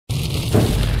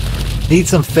Need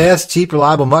some fast, cheap,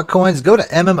 reliable MUT coins? Go to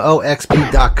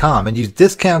MMOXP.com and use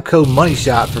discount code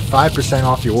MONEYSHOT for 5%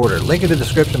 off your order. Link in the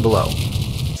description below.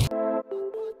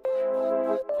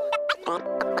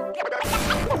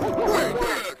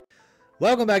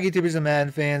 Welcome back, YouTubers and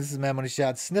Madden fans. This is Madden Money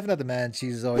Shot, sniffing out the Madden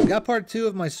cheese as always. Got part 2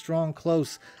 of my strong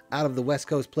close out of the West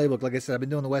Coast playbook. Like I said, I've been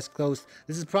doing the West Coast.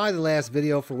 This is probably the last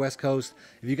video for West Coast.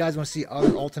 If you guys want to see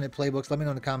other alternate playbooks, let me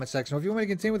know in the comment section. Or if you want me to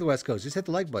continue with the West Coast, just hit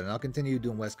the like button. I'll continue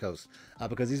doing West Coast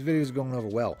because these videos are going over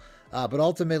well. But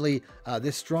ultimately,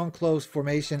 this strong close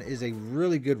formation is a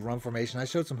really good run formation. I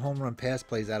showed some home run pass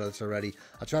plays out of this already.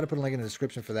 I'll try to put a link in the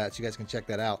description for that so you guys can check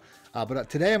that out. But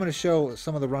today I'm going to show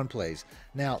some of the run plays.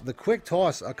 Now, the quick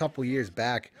toss a couple years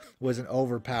back was an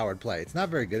overpowered play. It's not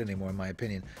very good anymore, in my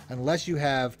opinion, unless you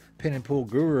have Pin and Pull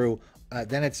Guru.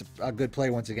 Then it's a good play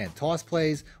once again. Toss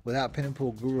plays without Pin and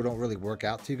Pull Guru don't really work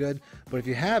out too good, but if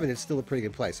you have it, it's still a pretty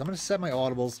good play. So I'm going to set my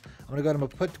audibles. I'm going to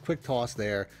put quick toss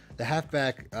there. The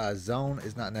halfback zone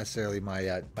is not necessarily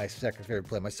my my second favorite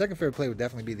play. My second favorite play would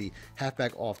definitely be the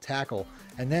halfback off tackle,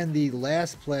 and then the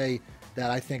last play that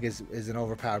I think is an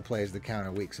overpowered play is the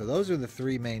counter weak. So those are the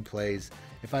three main plays.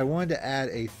 If I wanted to add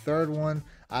a third one,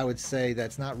 I would say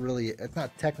that's not really, it's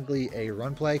not technically a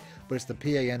run play, but it's the PA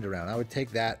end around. I would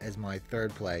take that as my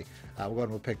third play. We'll go ahead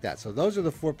and we'll pick that. So those are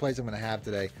the 4 plays I'm going to have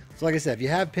today. So like I said, if you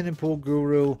have Pin and Pull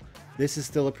Guru, this is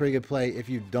still a pretty good play. If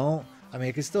you don't, I mean,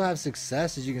 it can still have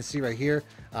success, as you can see right here.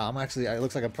 It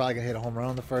looks like I'm probably going to hit a home run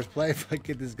on the first play if I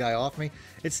get this guy off me.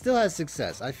 It still has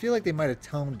success. I feel like they might have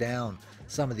toned down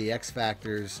some of the X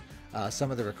factors,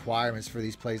 some of the requirements for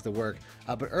these plays to work.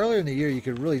 But earlier in the year, you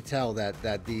could really tell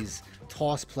that these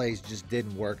toss plays just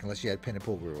didn't work unless you had Pin and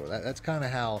Pull Guru. That's kind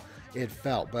of how it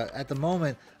felt. But at the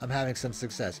moment, I'm having some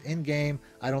success. In game,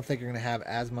 I don't think you're going to have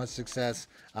as much success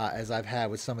as I've had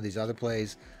with some of these other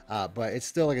plays. But it's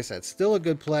still, like I said, it's still a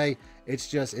good play. It's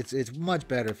just, it's much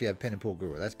better if you have Pin and Pull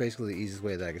Guru. That's basically the easiest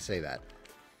way that I can say that.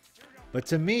 But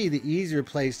to me, the easier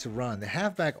plays to run, the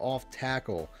halfback off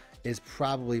tackle is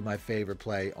probably my favorite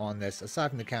play on this, aside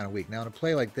from the counter weak. Now, in a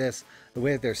play like this, the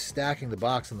way that they're stacking the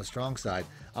box on the strong side,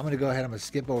 I'm going to go ahead, I'm going to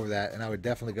skip over that, and I would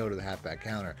definitely go to the halfback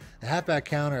counter. The halfback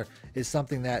counter is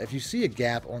something that if you see a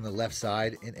gap on the left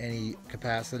side in any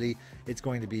capacity, it's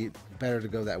going to be better to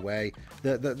go that way.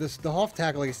 The off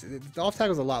tackle, the off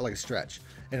tackle is a lot like a stretch.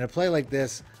 In a play like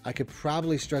this, I could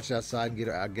probably stretch it outside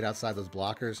and get outside those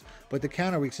blockers, but the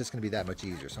counter week's just going to be that much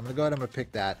easier. So I'm going to go ahead, I'm going to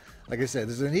pick that. Like I said,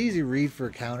 there's an easy read for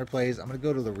counter plays. I'm going to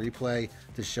go to the replay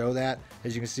to show that.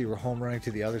 As you can see, we're home running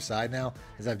to the other side now,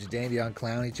 as I have Jadavion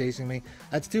Clowney chasing me.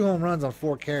 That's 2 home runs on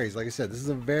 4 carries. Like I said, this is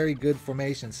a very good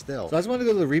formation still. So I just want to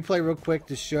go to the replay real quick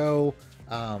to show,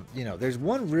 you know, there's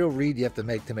one real read you have to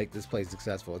make this play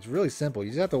successful. It's really simple. You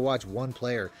just have to watch one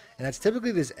player, and that's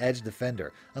typically this edge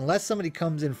defender. Unless somebody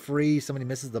comes in free, somebody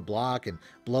misses the block and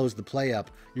blows the play up,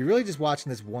 you're really just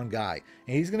watching this one guy.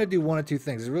 And he's going to do one of 2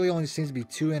 things. There really only seems to be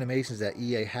 2 animations that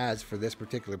EA has for this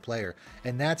particular player,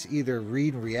 and that's either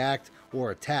read and react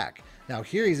or attack. Now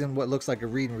here he's in what looks like a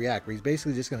read and react, where he's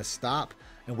basically just going to stop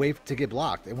and wait to get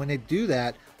blocked. And when they do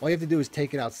that, all you have to do is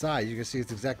take it outside. You can see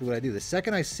it's exactly what I do. The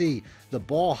second I see the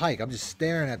ball hike, I'm just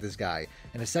staring at this guy,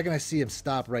 and the second I see him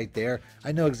stop right there,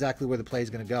 I know exactly where the play is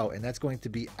going to go, and that's going to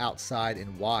be outside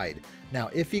and wide. Now,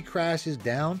 if he crashes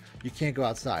down, you can't go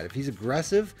outside. If he's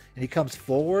aggressive and he comes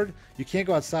forward, you can't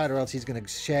go outside, or else he's going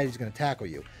to tackle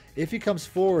you. If he comes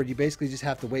forward, you basically just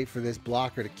have to wait for this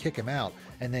blocker to kick him out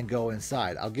and then go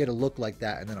inside. I'll get a look like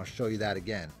that, and then I'll show you that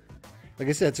again. Like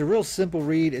I said, it's a real simple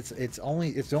read. It's the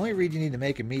only read you need to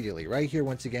make immediately. Right here,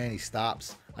 once again, he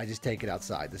stops. I just take it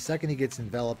outside. The second he gets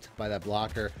enveloped by that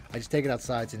blocker, I just take it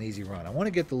outside. It's an easy run. I want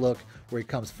to get the look where he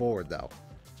comes forward, though.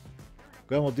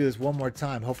 Go ahead and we'll do this one more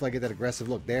time. Hopefully I get that aggressive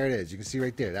look. There it is. You can see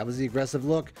right there. That was the aggressive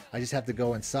look. I just have to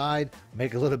go inside,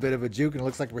 make a little bit of a juke, and it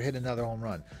looks like we're hitting another home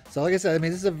run. So like I said, I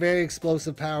mean, this is a very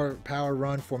explosive power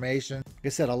run formation. Like I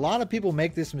said, a lot of people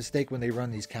make this mistake when they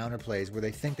run these counter plays where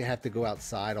they think they have to go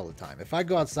outside all the time. If I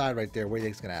go outside right there, what do you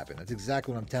think is going to happen? That's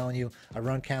exactly what I'm telling you. I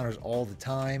run counters all the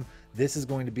time. This is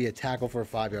going to be a tackle for a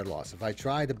 5-yard loss. If I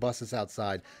try to bust this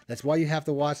outside, that's why you have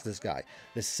to watch this guy.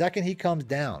 The second he comes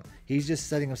down, he's just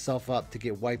setting himself up to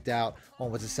get wiped out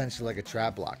on what's essentially like a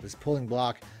trap block. This pulling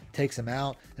block takes him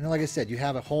out, and then like I said, you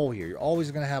have a hole here. You're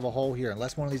always going to have a hole here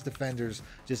unless one of these defenders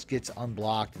just gets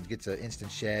unblocked and gets an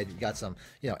instant shed. You got some,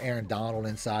 you know, Aaron Donald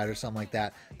inside or something like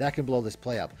that. That can blow this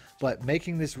play up. But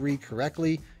making this read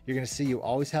correctly, you're going to see you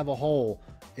always have a hole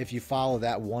if you follow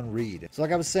that one read. So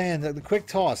like I was saying, the quick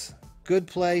toss, Good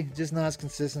play, just not as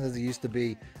consistent as it used to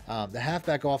be. The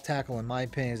halfback off tackle, in my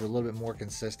opinion, is a little bit more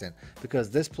consistent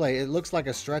because this play, it looks like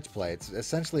a stretch play. It's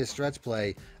essentially a stretch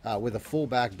play with a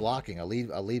fullback blocking, a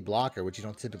lead blocker, which you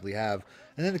don't typically have.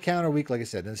 And then the counter weak, like I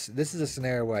said, this is a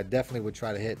scenario where I definitely would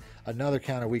try to hit another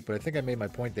counter weak, but I think I made my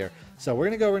point there. So we're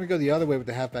gonna go the other way with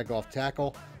the halfback off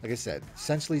tackle. Like I said,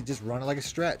 essentially just run it like a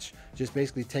stretch. Just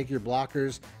basically take your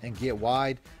blockers and get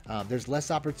wide. There's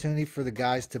less opportunity for the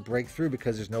guys to break through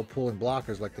because there's no pulling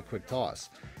blockers like the quick toss.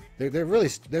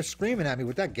 They're screaming at me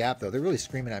with that gap though. They're really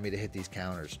screaming at me to hit these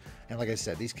counters. And like I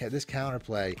said, this counter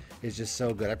play is just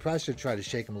so good. I probably should try to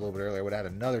shake them a little bit earlier. I would have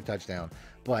had another touchdown.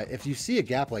 But if you see a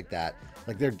gap like that,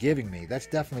 like they're giving me, that's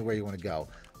definitely where you want to go.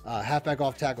 Halfback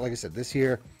off tackle, like I said, this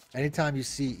here. Anytime you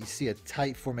see a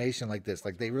tight formation like this,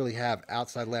 like they really have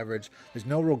outside leverage, there's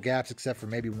no real gaps except for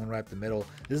maybe one right up the middle.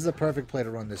 This is a perfect play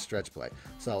to run this stretch play.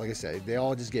 So like I said, they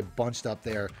all just get bunched up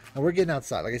there, and we're getting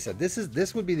outside. Like I said,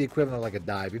 this would be the equivalent of like a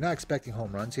dive. You're not expecting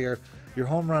home runs here. Your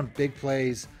home run big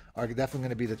plays are definitely going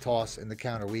to be the toss and the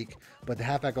counter weak, but the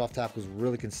halfback off tackle was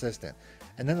really consistent.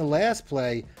 And then the last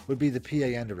play would be the PA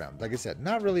end around. Like I said,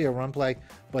 not really a run play,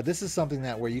 but this is something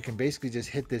that where you can basically just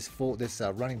hit this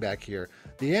running back here.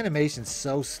 The animation's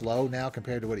so slow now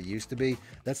compared to what it used to be.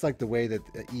 That's like the way that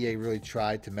EA really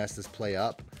tried to mess this play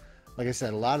up. Like I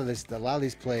said, a lot of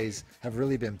these plays have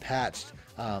really been patched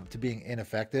to being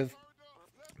ineffective.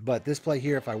 But this play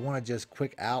here, if I want to just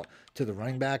quick out to the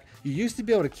running back, you used to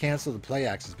be able to cancel the play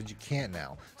axis, but you can't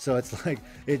now. So it's like,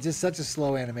 it's just such a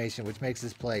slow animation, which makes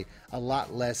this play a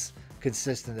lot less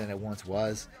consistent than it once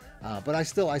was. But I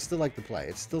still like the play.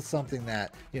 It's still something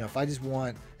that, you know, if I just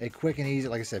want a quick and easy,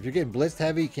 like I said, if you're getting blitzed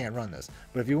heavy, you can't run this.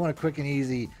 But if you want a quick and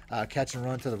easy catch and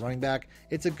run to the running back,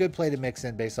 it's a good play to mix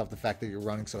in based off the fact that you're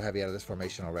running so heavy out of this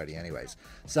formation already anyways.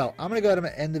 So I'm going to go ahead and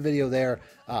end the video there.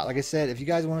 Like I said, if you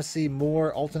guys want to see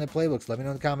more alternate playbooks, let me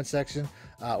know in the comment section,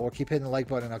 or keep hitting the like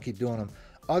button and I'll keep doing them.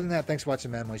 Other than that, thanks for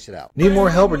watching, man. Money Shot out. Need more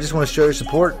help or just want to show your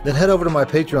support? Then head over to my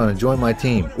Patreon and join my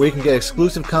team, where you can get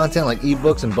exclusive content like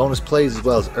ebooks and bonus plays, as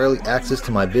well as early access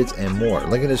to my vids and more.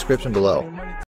 Link in the description below.